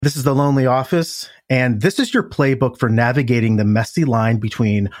This is The Lonely Office, and this is your playbook for navigating the messy line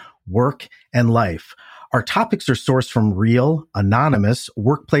between work and life. Our topics are sourced from real, anonymous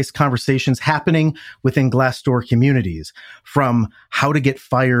workplace conversations happening within Glassdoor communities, from how to get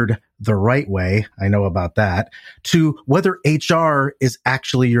fired the right way, I know about that, to whether HR is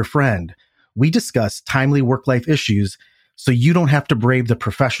actually your friend. We discuss timely work-life issues so you don't have to brave the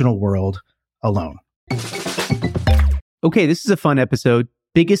professional world alone. Okay, this is a fun episode.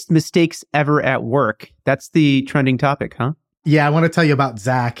 Biggest mistakes ever at work. That's the trending topic, huh? Yeah, I want to tell you about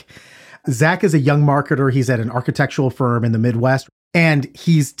Zach. Zach is a young marketer. He's at an architectural firm in the Midwest, and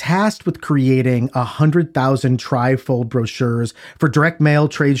he's tasked with creating 100,000 trifold brochures for direct mail,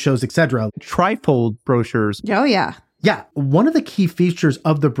 trade shows, etc. Trifold brochures. Oh, yeah. Yeah. One of the key features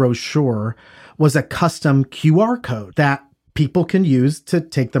of the brochure was a custom QR code that people can use to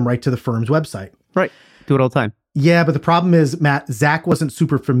take them right to the firm's website. Right. Do it all the time. Yeah, but the problem is, Matt, Zach wasn't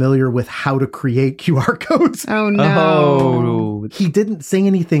super familiar with how to create QR codes. Oh, no. Oh. He didn't say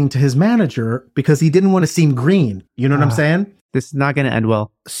anything to his manager because he didn't want to seem green. You know what I'm saying? This is not going to end well.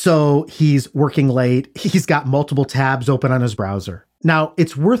 So he's working late. He's got multiple tabs open on his browser. Now,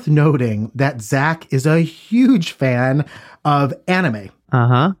 it's worth noting that Zach is a huge fan of anime.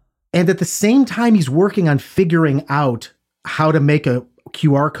 Uh-huh. And at the same time, he's working on figuring out how to make a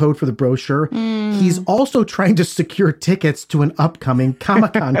QR code for the brochure. He's also trying to secure tickets to an upcoming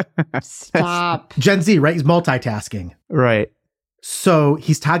Comic-Con. Stop. Gen Z, right? He's multitasking. Right. So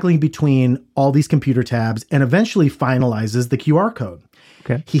he's toggling between all these computer tabs and eventually finalizes the QR code.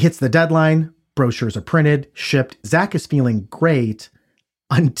 Okay. He hits the deadline. Brochures are printed, shipped. Zach is feeling great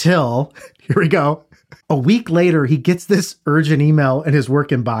until, here we go. A week later, he gets this urgent email in his work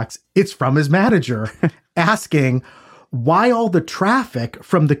inbox. It's from his manager asking why all the traffic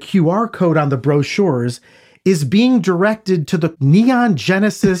from the QR code on the brochures is being directed to the Neon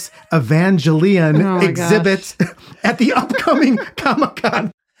Genesis Evangelion exhibit at the upcoming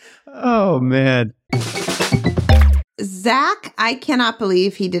Comic-Con. Oh, man. Zach, I cannot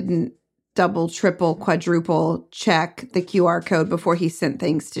believe he didn't double, triple, quadruple check the QR code before he sent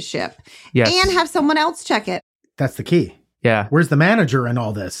things to ship. Yes. And have someone else check it. That's the key. Yeah. Where's the manager in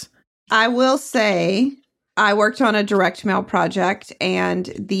all this? I will say I worked on a direct mail project and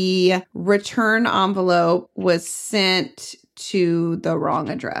the return envelope was sent to the wrong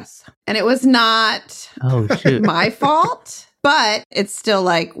address. And it was not my fault, but it's still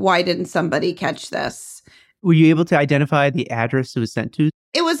like, why didn't somebody catch this? Were you able to identify the address it was sent to?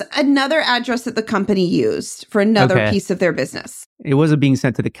 It was another address that the company used for another piece of their business. It wasn't being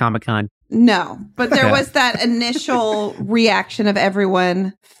sent to the Comic-Con. No, but there was that initial reaction of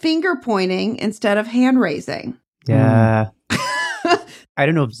everyone finger pointing instead of hand raising. Yeah. I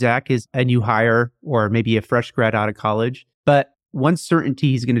don't know if Zach is a new hire or maybe a fresh grad out of college, but one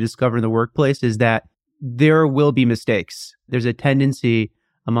certainty he's going to discover in the workplace is that there will be mistakes. There's a tendency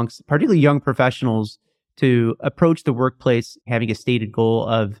amongst particularly young professionals to approach the workplace having a stated goal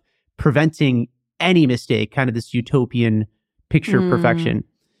of preventing any mistake, kind of this utopian picture of perfection.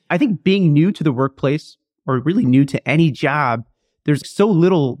 I think being new to the workplace or really new to any job, there's so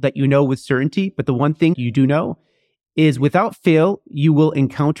little that you know with certainty. But the one thing you do know is without fail, you will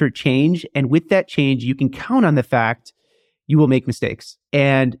encounter change. And with that change, you can count on the fact you will make mistakes.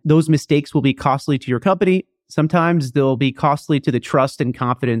 And those mistakes will be costly to your company. Sometimes they'll be costly to the trust and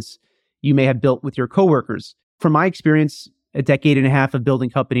confidence you may have built with your coworkers. From my experience, a decade and a half of building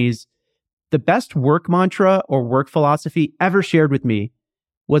companies, the best work mantra or work philosophy ever shared with me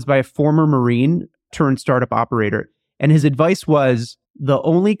was by a former Marine turned startup operator. And his advice was, the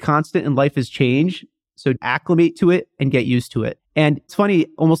only constant in life is change. So acclimate to it and get used to it. And it's funny,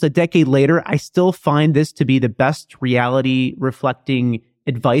 almost a decade later, I still find this to be the best reality reflecting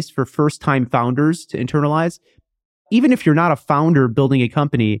advice for first-time founders to internalize. Even if you're not a founder building a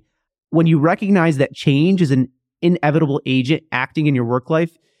company, when you recognize that change is an inevitable agent acting in your work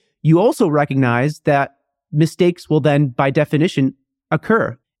life, you also recognize that mistakes will then, by definition,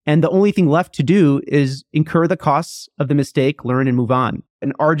 occur. And the only thing left to do is incur the costs of the mistake, learn, and move on.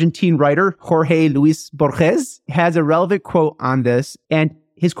 An Argentine writer, Jorge Luis Borges, has a relevant quote on this. And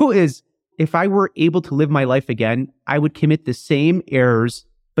his quote is, if I were able to live my life again, I would commit the same errors,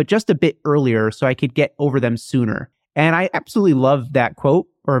 but just a bit earlier so I could get over them sooner. And I absolutely love that quote,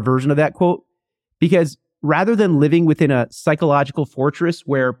 or a version of that quote, because rather than living within a psychological fortress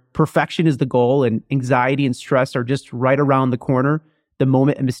where perfection is the goal and anxiety and stress are just right around the corner the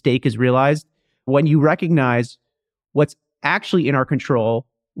moment a mistake is realized, when you recognize what's actually in our control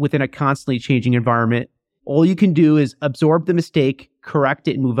within a constantly changing environment, all you can do is absorb the mistake, correct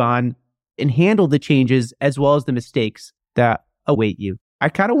it, and move on, and handle the changes as well as the mistakes that await you. I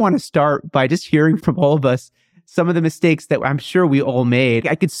kind of want to start by just hearing from all of us some of the mistakes that I'm sure we all made.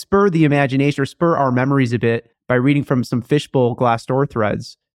 I could spur the imagination or spur our memories a bit by reading from some Fishbowl Glassdoor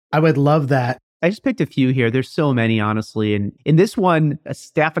threads. I would love that. I just picked a few here. There's so many, honestly. And in this one, a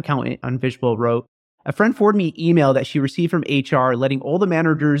staff accountant on Fishbowl wrote, a friend forwarded me an email that she received from HR letting all the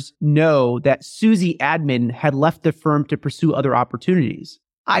managers know that Susie admin had left the firm to pursue other opportunities.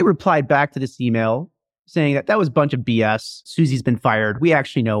 I replied back to this email saying that was a bunch of BS. Susie's been fired. We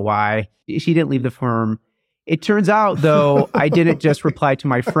actually know why. She didn't leave the firm. It turns out, though, I didn't just reply to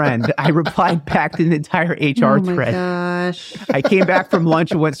my friend. I replied back to the entire HR thread. Gosh. I came back from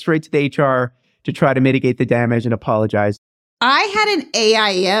lunch and went straight to the HR to try to mitigate the damage and apologize. I had an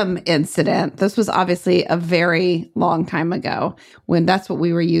AIM incident. This was obviously a very long time ago when that's what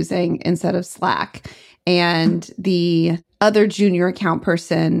we were using instead of Slack. And the other junior account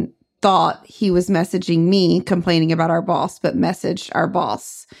person thought he was messaging me complaining about our boss, but messaged our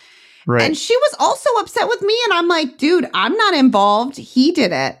boss. Right. And she was also upset with me. And I'm like, dude, I'm not involved. He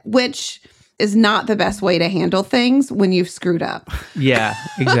did it, which is not the best way to handle things when you've screwed up. Yeah,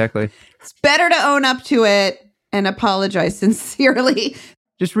 exactly. It's better to own up to it and apologize sincerely.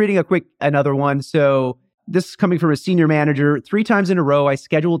 Just reading another one. So this is coming from a senior manager. 3 times in a row, I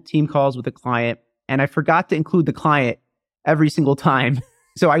scheduled team calls with a client and I forgot to include the client every single time.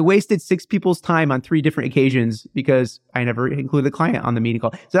 So I wasted 6 people's time on 3 different occasions because I never included the client on the meeting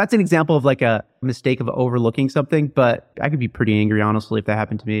call. So that's an example of like a mistake of overlooking something, but I could be pretty angry, honestly, if that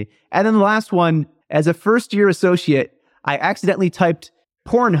happened to me. And then the last one, as a first-year associate, I accidentally typed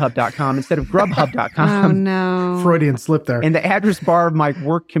Pornhub.com instead of Grubhub.com. Oh, no. Freudian slip there. In the address bar of my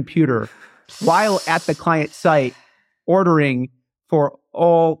work computer while at the client site ordering for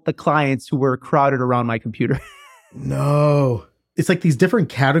all the clients who were crowded around my computer. No. It's like these different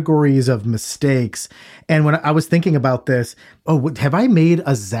categories of mistakes. And when I was thinking about this, have I made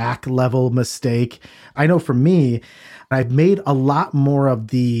a Zach level mistake? I know for me, I've made a lot more of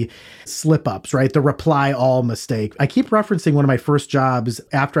the slip ups, right? The reply all mistake. I keep referencing one of my first jobs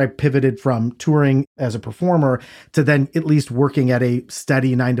after I pivoted from touring as a performer to then at least working at a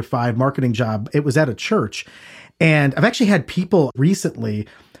steady 9-to-5 marketing job. It was at a church. And I've actually had people recently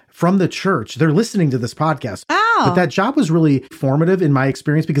from the church, they're listening to this podcast. Oh. But that job was really formative in my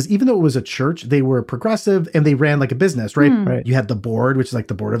experience because even though it was a church, they were progressive and they ran like a business, right? Right. You had the board, which is like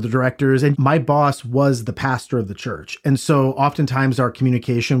the board of the directors. And my boss was the pastor of the church. And so oftentimes our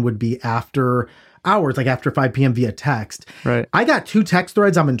communication would be after hours, like after 5 p.m. via text. Right. I got 2 text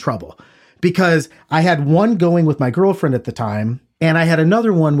threads. I'm in trouble because I had one going with my girlfriend at the time. And I had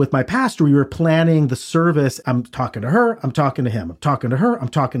another one with my pastor. We were planning the service. I'm talking to her. I'm talking to him. I'm talking to her. I'm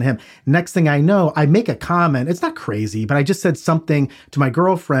talking to him. Next thing I know, I make a comment. It's not crazy, but I just said something to my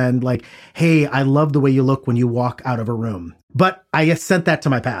girlfriend like, hey, I love the way you look when you walk out of a room. But I sent that to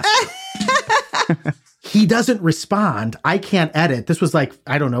my pastor. He doesn't respond. I can't edit. This was like,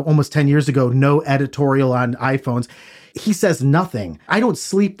 I don't know, almost 10 years ago, no editorial on iPhones. He says nothing. I don't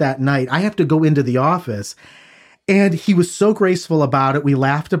sleep that night. I have to go into the office. And he was so graceful about it. We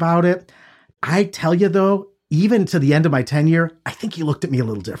laughed about it. I tell you, though, even to the end of my tenure, I think he looked at me a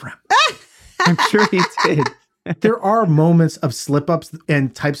little different. I'm sure he did. There are moments of slip-ups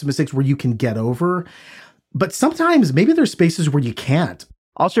and types of mistakes where you can get over. But sometimes maybe there's spaces where you can't.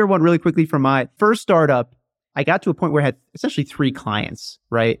 I'll share one really quickly from my first startup. I got to a point where I had essentially 3 clients,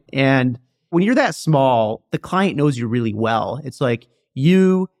 right? And when you're that small, the client knows you really well. It's like,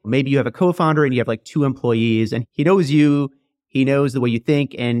 maybe you have a co-founder and you have like 2 employees and he knows you, he knows the way you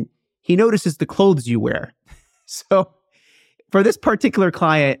think, and he notices the clothes you wear. So for this particular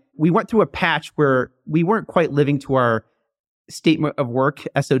client, we went through a patch where we weren't quite living to our statement of work,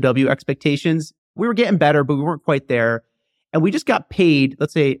 SOW expectations. We were getting better, but we weren't quite there. And we just got paid,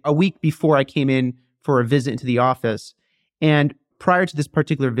 let's say a week before I came in for a visit into the office. And prior to this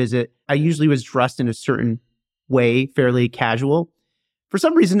particular visit, I usually was dressed in a certain way, fairly casual. For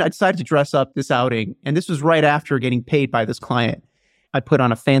some reason, I decided to dress up this outing, and this was right after getting paid by this client. I put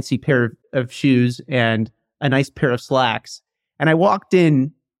on a fancy pair of shoes and a nice pair of slacks, and I walked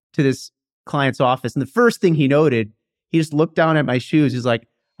in to this client's office, and the first thing he noted, he just looked down at my shoes. He's like,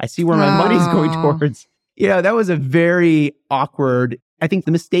 I see where my money's going towards. That was a very awkward. I think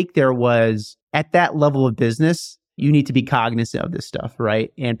the mistake there was at that level of business, you need to be cognizant of this stuff,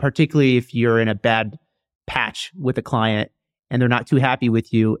 right? And particularly if you're in a bad patch with a client, and they're not too happy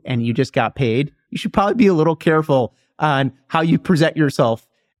with you and you just got paid, you should probably be a little careful on how you present yourself.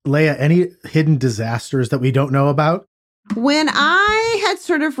 Leah, any hidden disasters that we don't know about? When I had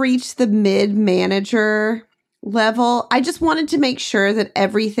sort of reached the mid-manager level, I just wanted to make sure that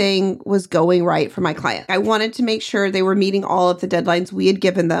everything was going right for my client. I wanted to make sure they were meeting all of the deadlines we had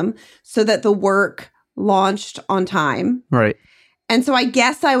given them so that the work launched on time. Right. And so I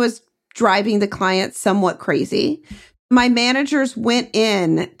guess I was driving the client somewhat crazy. My managers went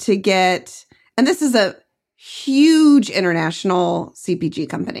in to get, and this is a huge international CPG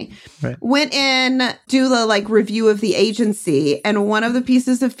company, right. Went in, do the review of the agency. And one of the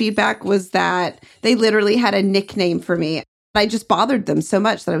pieces of feedback was that they literally had a nickname for me. I just bothered them so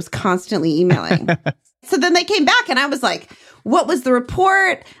much that I was constantly emailing. So then they came back and I was like, what was the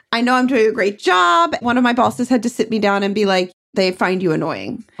report? I know I'm doing a great job. One of my bosses had to sit me down and be like, they find you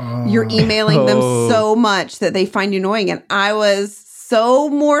annoying. You're emailing them so much that they find you annoying. And I was so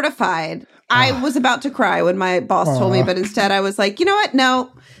mortified. I was about to cry when my boss told me, but instead I was like, you know what?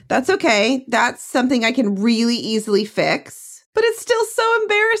 No, that's okay. That's something I can really easily fix, but it's still so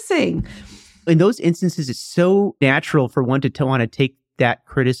embarrassing. In those instances, it's so natural for one to want to take that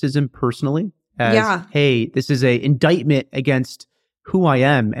criticism personally as, hey, this is an indictment against who I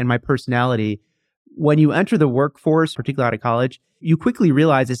am and my personality. When you enter the workforce, particularly out of college, you quickly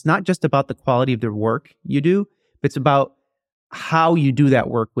realize it's not just about the quality of the work you do, but it's about how you do that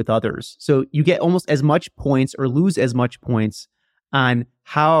work with others. So you get almost as much points or lose as much points on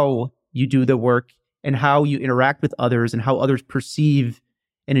how you do the work and how you interact with others and how others perceive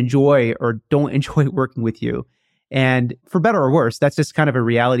and enjoy or don't enjoy working with you. And for better or worse, that's just kind of a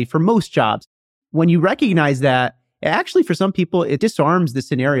reality for most jobs. When you recognize that, actually for some people, it disarms the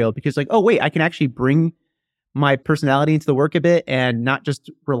scenario because oh wait, I can actually bring my personality into the work a bit and not just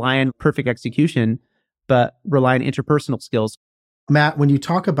rely on perfect execution, but rely on interpersonal skills. Matt, when you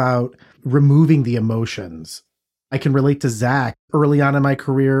talk about removing the emotions, I can relate to Zach. Early on in my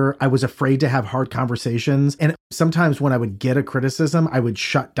career, I was afraid to have hard conversations. And sometimes when I would get a criticism, I would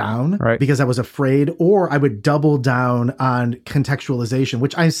shut down because I was afraid, or I would double down on contextualization,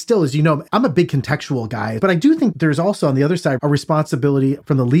 which I still, as you know, I'm a big contextual guy. But I do think there's also on the other side a responsibility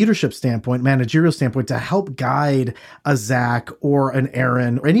from the leadership standpoint, managerial standpoint, to help guide a Zach or an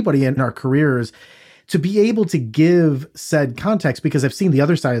Aaron or anybody in our careers to be able to give said context, because I've seen the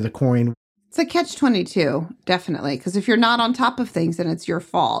other side of the coin. It's a catch-22, definitely, because if you're not on top of things, then it's your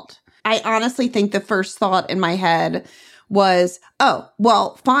fault. I honestly think the first thought in my head was, oh,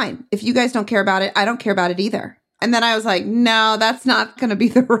 well, fine. If you guys don't care about it, I don't care about it either. And then I was like, no, that's not going to be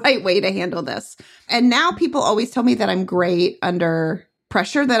the right way to handle this. And now people always tell me that I'm great under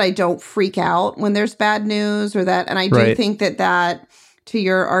pressure, that I don't freak out when there's bad news or that. And I do think that to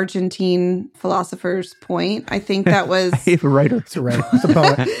your Argentine philosopher's point, I think that was a writer. It's a writer. It's a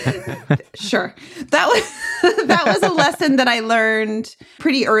poet. Sure. That was a lesson that I learned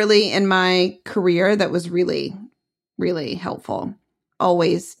pretty early in my career that was really, really helpful.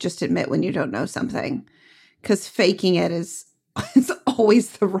 Always just admit when you don't know something, because faking it is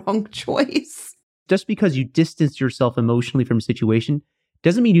always the wrong choice. Just because you distance yourself emotionally from a situation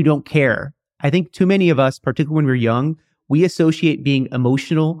doesn't mean you don't care. I think too many of us, particularly when we're young, we associate being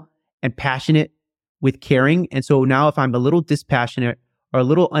emotional and passionate with caring. And so now if I'm a little dispassionate or a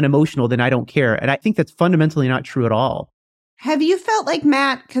little unemotional, then I don't care. And I think that's fundamentally not true at all. Have you felt like,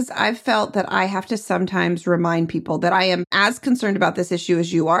 Matt, because I've felt that I have to sometimes remind people that I am as concerned about this issue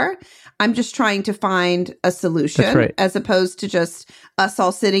as you are. I'm just trying to find a solution as opposed to just us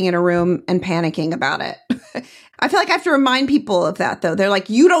all sitting in a room and panicking about it. I feel like I have to remind people of that, though. They're like,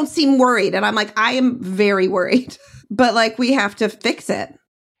 you don't seem worried. And I'm like, I am very worried. But we have to fix it.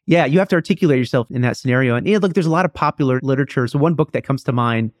 Yeah, you have to articulate yourself in that scenario. And look, there's a lot of popular literature. So one book that comes to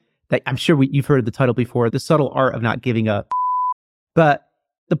mind that I'm sure you've heard the title before, The Subtle Art of Not Giving Up. But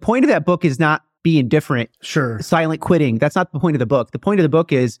the point of that book is not be indifferent, silent quitting. That's not the point of the book. The point of the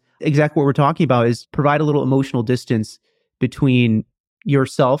book is exactly what we're talking about, is provide a little emotional distance between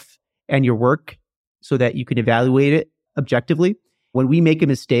yourself and your work so that you can evaluate it objectively. When we make a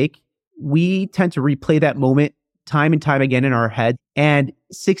mistake, we tend to replay that moment time and time again in our head. And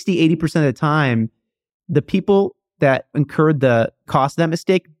 60, 80% of the time, the people that incurred the cost of that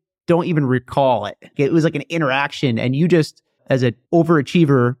mistake don't even recall it. It was like an interaction, and you just, as an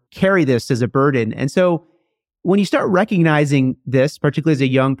overachiever, carry this as a burden. And so when you start recognizing this, particularly as a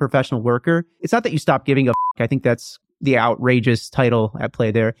young professional worker, it's not that you stop giving a f***. I think that's the outrageous title at play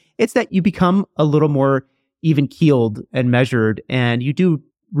there. It's that you become a little more even-keeled and measured, and you do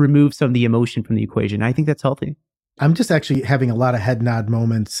remove some of the emotion from the equation. I think that's healthy. I'm just actually having a lot of head nod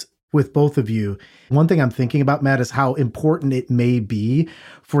moments with both of you. One thing I'm thinking about, Matt, is how important it may be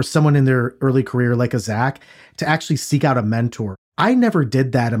for someone in their early career like a Zach to actually seek out a mentor. I never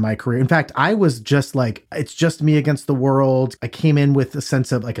did that in my career. In fact, I was just like, it's just me against the world. I came in with a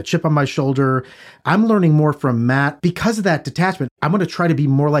sense of like a chip on my shoulder. I'm learning more from Matt because of that detachment. I'm going to try to be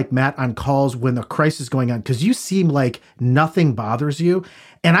more like Matt on calls when a crisis is going on, because you seem like nothing bothers you.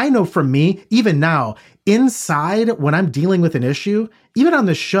 And I know from me, even now, inside, when I'm dealing with an issue, even on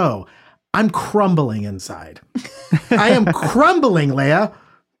the show, I'm crumbling inside. I am crumbling, Leah.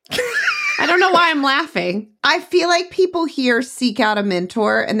 I don't know why I'm laughing. I feel like people here seek out a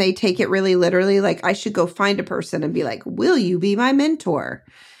mentor and they take it really literally. Like, I should go find a person and be like, will you be my mentor?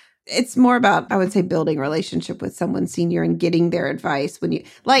 It's more about, I would say, building a relationship with someone senior and getting their advice. When you,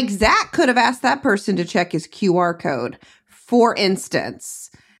 like, Zach could have asked that person to check his QR code, for instance,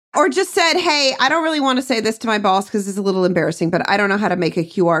 or just said, hey, I don't really want to say this to my boss because it's a little embarrassing, but I don't know how to make a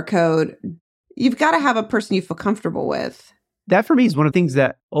QR code. You've got to have a person you feel comfortable with. That for me is one of the things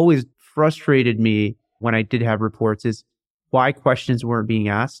that always frustrated me when I did have reports, is why questions weren't being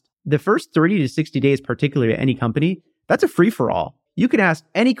asked. The first 30 to 60 days, particularly at any company, that's a free-for-all. You can ask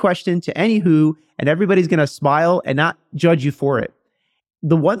any question to any who, and everybody's going to smile and not judge you for it.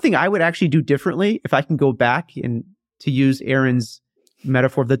 The one thing I would actually do differently, if I can go back and to use Aaron's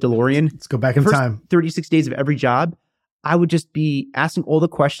metaphor of the DeLorean. Let's go back in time. 36 days of every job, I would just be asking all the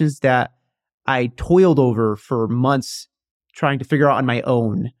questions that I toiled over for months trying to figure out on my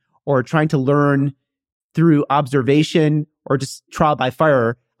own, or trying to learn through observation or just trial by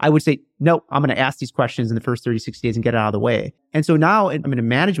fire. I would say, no, I'm going to ask these questions in the first 36 days and get it out of the way. And so now I'm in a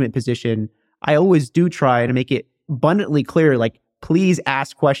management position. I always do try to make it abundantly clear, like, please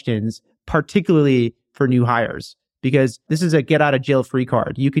ask questions, particularly for new hires, because this is a get out of jail free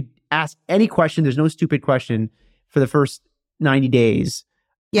card. You could ask any question. There's no stupid question for the first 90 days.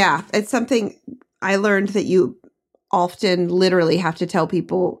 Yeah, it's something I learned that you often literally have to tell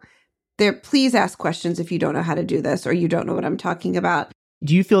people there, please ask questions if you don't know how to do this or you don't know what I'm talking about.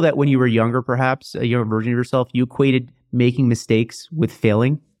 Do you feel that when you were younger, perhaps a younger version of yourself, you equated making mistakes with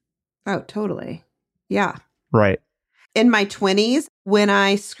failing? Oh, totally. Yeah. Right. In my 20s, when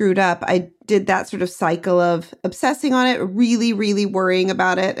I screwed up, I did that sort of cycle of obsessing on it, really, really worrying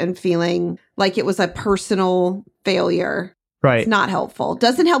about it and feeling like it was a personal failure. Right. It's not helpful.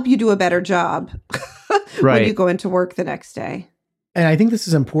 Doesn't help you do a better job when you go into work the next day. And I think this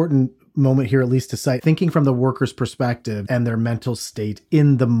is an important moment here, at least to cite, thinking from the worker's perspective and their mental state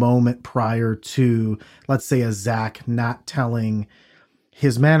in the moment prior to, let's say, a Zach not telling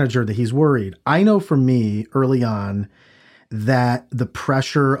his manager that he's worried. I know for me early on that the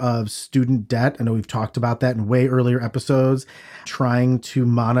pressure of student debt, I know we've talked about that in way earlier episodes, trying to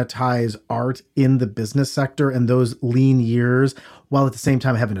monetize art in the business sector and those lean years, while at the same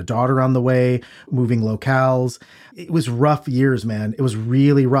time having a daughter on the way, moving locales. It was rough years, man. It was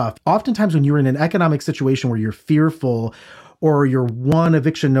really rough. Oftentimes when you're in an economic situation where you're fearful or you're one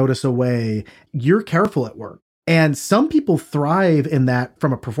eviction notice away, you're careful at work. And some people thrive in that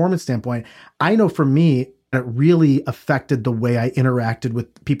from a performance standpoint. I know for me, it really affected the way I interacted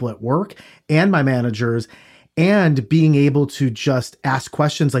with people at work and my managers, and being able to just ask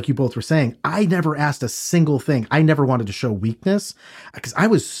questions like you both were saying. I never asked a single thing. I never wanted to show weakness because I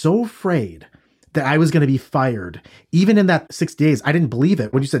was so afraid that I was going to be fired. Even in that 60 days, I didn't believe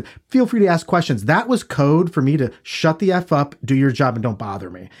it. When you said, feel free to ask questions, that was code for me to shut the F up, do your job, and don't bother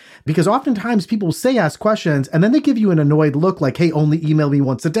me. Because oftentimes people say ask questions, and then they give you an annoyed look like, hey, only email me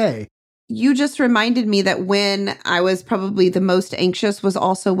once a day. You just reminded me that when I was probably the most anxious was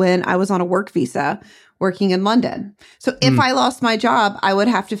also when I was on a work visa working in London. So if I lost my job, I would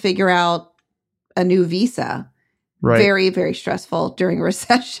have to figure out a new visa. Right. Very, very stressful during a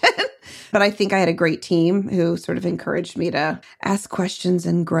recession. But I think I had a great team who sort of encouraged me to ask questions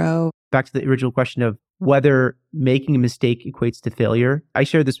and grow. Back to the original question of whether making a mistake equates to failure. I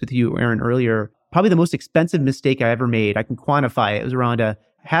shared this with you, Aaron, earlier. Probably the most expensive mistake I ever made. I can quantify it. It was around a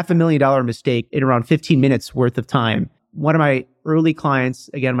 $500,000 mistake in around 15 minutes worth of time. One of my early clients,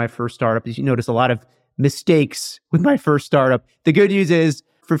 again, my first startup, as you notice a lot of mistakes with my first startup. The good news is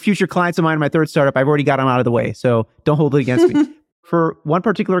for future clients of mine, my third startup, I've already got them out of the way. So don't hold it against me. For one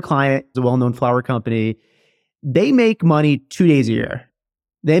particular client, a well-known flower company, they make money 2 days a year.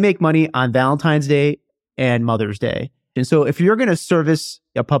 They make money on Valentine's Day and Mother's Day. And so if you're going to service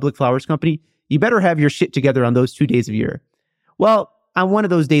a public flowers company, you better have your shit together on those 2 days of year. Well, on one of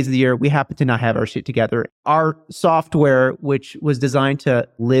those days of the year, we happen to not have our shit together. Our software, which was designed to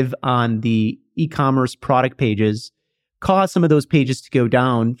live on the e-commerce product pages, caused some of those pages to go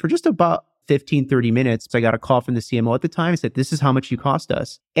down for just about 15, 30 minutes. So I got a call from the CMO at the time and said, this is how much you cost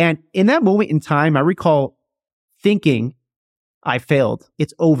us. And in that moment in time, I recall thinking, I failed.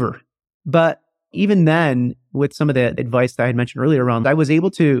 It's over. But even then, with some of the advice that I had mentioned earlier around, I was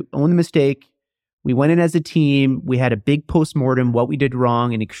able to own the mistake. We went in as a team. We had a big postmortem, what we did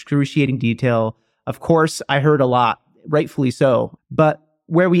wrong in excruciating detail. Of course, I heard a lot, rightfully so. But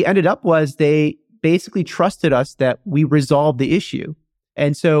where we ended up was they basically trusted us that we resolved the issue.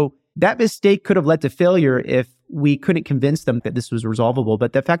 And so that mistake could have led to failure if we couldn't convince them that this was resolvable.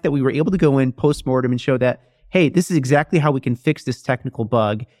 But the fact that we were able to go in postmortem and show that, hey, this is exactly how we can fix this technical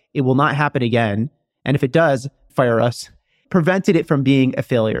bug. It will not happen again. And if it does, fire us, prevented it from being a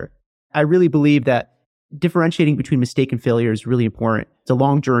failure. I really believe that differentiating between mistake and failure is really important. It's a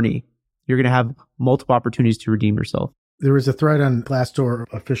long journey. You're going to have multiple opportunities to redeem yourself. There was a thread on Glassdoor,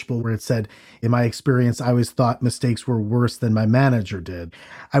 a Fishbowl, where it said, in my experience, I always thought mistakes were worse than my manager did.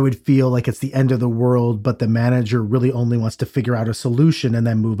 I would feel like it's the end of the world, but the manager really only wants to figure out a solution and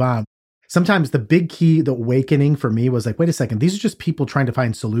then move on. Sometimes the big key, the awakening for me was like, wait a second, these are just people trying to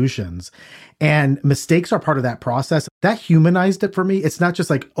find solutions. And mistakes are part of that process. That humanized it for me. It's not just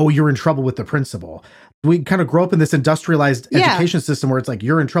like, oh, you're in trouble with the principal. We kind of grow up in this industrialized education system where it's like,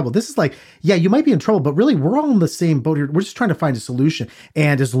 you're in trouble. This is like, yeah, you might be in trouble, but really we're all in the same boat here. We're just trying to find a solution.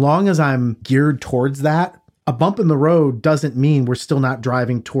 And as long as I'm geared towards that, a bump in the road doesn't mean we're still not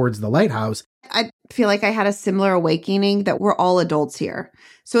driving towards the lighthouse. I feel like I had a similar awakening that we're all adults here.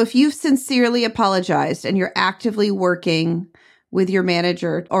 So if you've sincerely apologized and you're actively working with your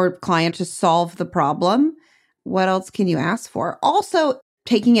manager or client to solve the problem, what else can you ask for? Also,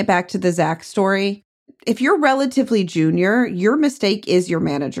 taking it back to the Zach story, if you're relatively junior, your mistake is your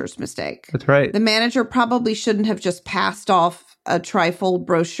manager's mistake. That's right. The manager probably shouldn't have just passed off a trifold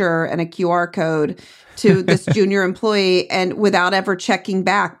brochure and a QR code to this junior employee and without ever checking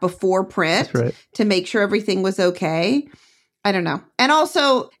back before print to make sure everything was okay. I don't know. And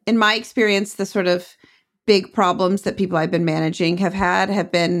also, in my experience, the sort of big problems that people I've been managing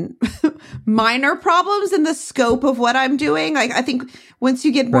have been minor problems in the scope of what I'm doing. I think once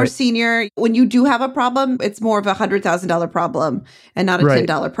you get more senior, when you do have a problem, it's more of a $100,000 problem and not a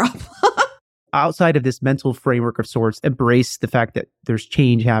 $10 problem. Outside of this mental framework of sorts, embrace the fact that there's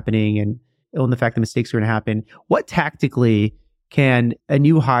change happening and own the fact that mistakes are going to happen. What tactically can a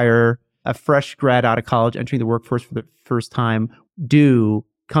new hire, a fresh grad out of college entering the workforce for the first time do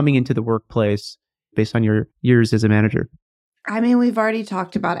coming into the workplace based on your years as a manager? I mean, we've already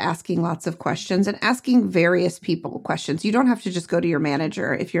talked about asking lots of questions and asking various people questions. You don't have to just go to your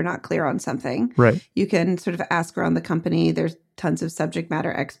manager if you're not clear on something. Right. You can sort of ask around the company. There's tons of subject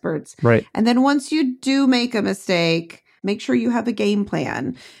matter experts. Right. And then once you do make a mistake, make sure you have a game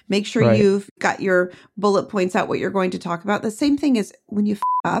plan. Make sure you've got your bullet points out what you're going to talk about. The same thing is when you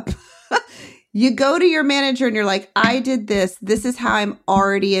up, you go to your manager and you're like, I did this. This is how I'm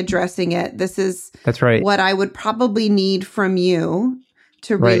already addressing it. This is what I would probably need from you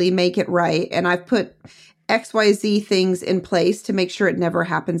to really make it right. And I've put XYZ things in place to make sure it never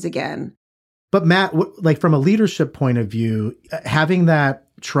happens again. But Matt, like from a leadership point of view, having that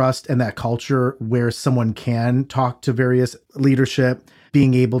trust and that culture where someone can talk to various leadership,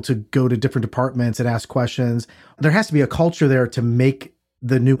 being able to go to different departments and ask questions, there has to be a culture there to make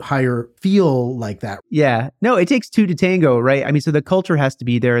the new hire feel like that. Yeah. No, it takes two to tango, right? I mean, so the culture has to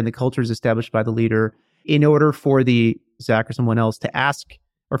be there and the culture is established by the leader. In order for the Zach or someone else to ask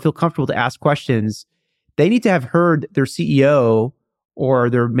or feel comfortable to ask questions, they need to have heard their CEO or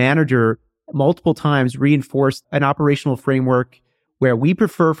their manager multiple times reinforce an operational framework where we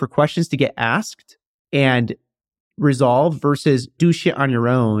prefer for questions to get asked and resolved versus do shit on your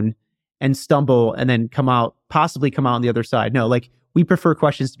own and stumble and then possibly come out on the other side. No, like we prefer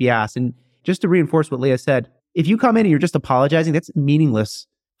questions to be asked. And just to reinforce what Leah said, if you come in and you're just apologizing, that's meaningless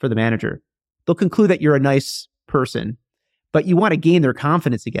for the manager. They'll conclude that you're a nice person, but you want to gain their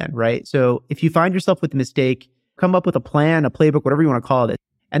confidence again, right? So if you find yourself with a mistake, come up with a plan, a playbook, whatever you want to call it.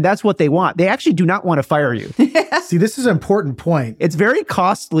 And that's what they want. They actually do not want to fire you. See, this is an important point. It's very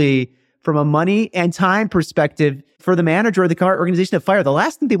costly from a money and time perspective for the manager or the organization to fire. The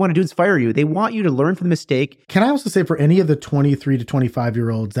last thing they want to do is fire you. They want you to learn from the mistake. Can I also say for any of the 23 to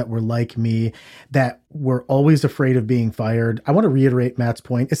 25-year-olds that were like me, that were always afraid of being fired, I want to reiterate Matt's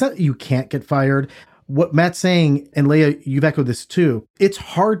point. It's not that you can't get fired. What Matt's saying, and Leah, you've echoed this too, it's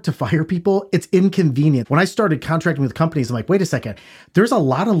hard to fire people. It's inconvenient. When I started contracting with companies, I'm like, wait a second, there's a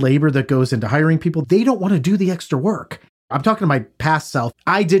lot of labor that goes into hiring people. They don't want to do the extra work. I'm talking to my past self.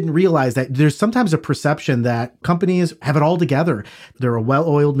 I didn't realize that there's sometimes a perception that companies have it all together. They're a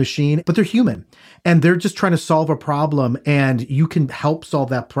well-oiled machine, but they're human. And they're just trying to solve a problem. And you can help solve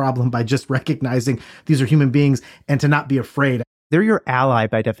that problem by just recognizing these are human beings and to not be afraid. They're your ally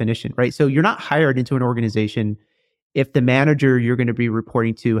by definition, right? So you're not hired into an organization if the manager you're going to be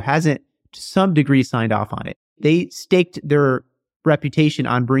reporting to hasn't to some degree signed off on it. They staked their reputation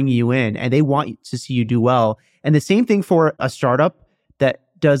on bringing you in, and they want to see you do well. And the same thing for a startup that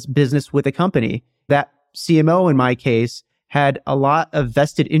does business with a company. That CMO, in my case, had a lot of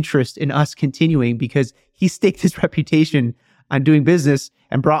vested interest in us continuing because he staked his reputation on doing business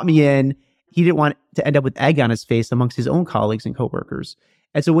and brought me in. He didn't want to end up with egg on his face amongst his own colleagues and coworkers.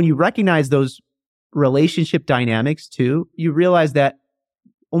 And so when you recognize those relationship dynamics too, you realize that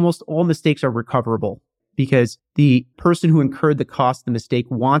almost all mistakes are recoverable because the person who incurred the cost of the mistake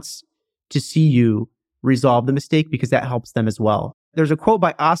wants to see you resolve the mistake because that helps them as well. There's a quote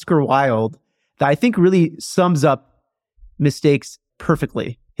by Oscar Wilde that I think really sums up mistakes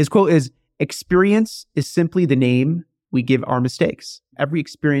perfectly. His quote is, "Experience is simply the name we give our mistakes." Every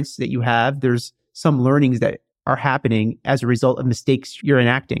experience that you have, there's some learnings that are happening as a result of mistakes you're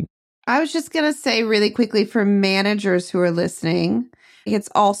enacting. I was just going to say really quickly for managers who are listening, it's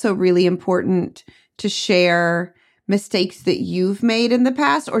also really important to share mistakes that you've made in the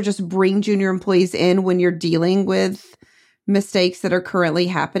past or just bring junior employees in when you're dealing with mistakes that are currently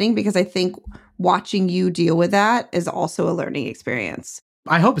happening, because I think watching you deal with that is also a learning experience.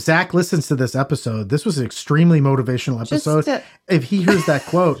 I hope Zach listens to this episode. This was an extremely motivational episode. If he hears that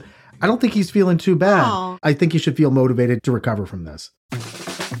quote, I don't think he's feeling too bad. Aww. I think he should feel motivated to recover from this.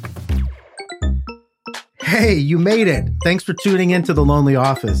 Hey, you made it. Thanks for tuning in to The Lonely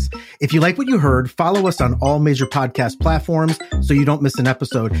Office. If you like what you heard, follow us on all major podcast platforms so you don't miss an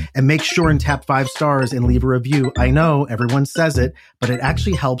episode. And make sure and tap 5 stars and leave a review. I know everyone says it, but it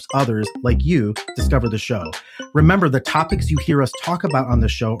actually helps others like you discover the show. Remember, the topics you hear us talk about on the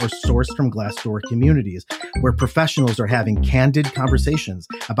show are sourced from Glassdoor communities, where professionals are having candid conversations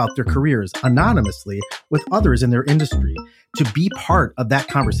about their careers anonymously with others in their industry. To be part of that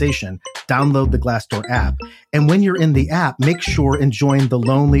conversation, download the Glassdoor app. And when you're in the app, make sure and join the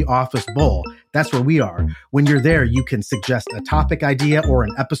Lonely Office Bowl. That's where we are. When you're there, you can suggest a topic idea or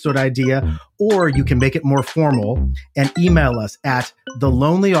an episode idea, or you can make it more formal and email us at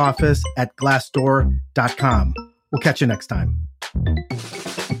thelonelyoffice@glassdoor.com. We'll catch you next time.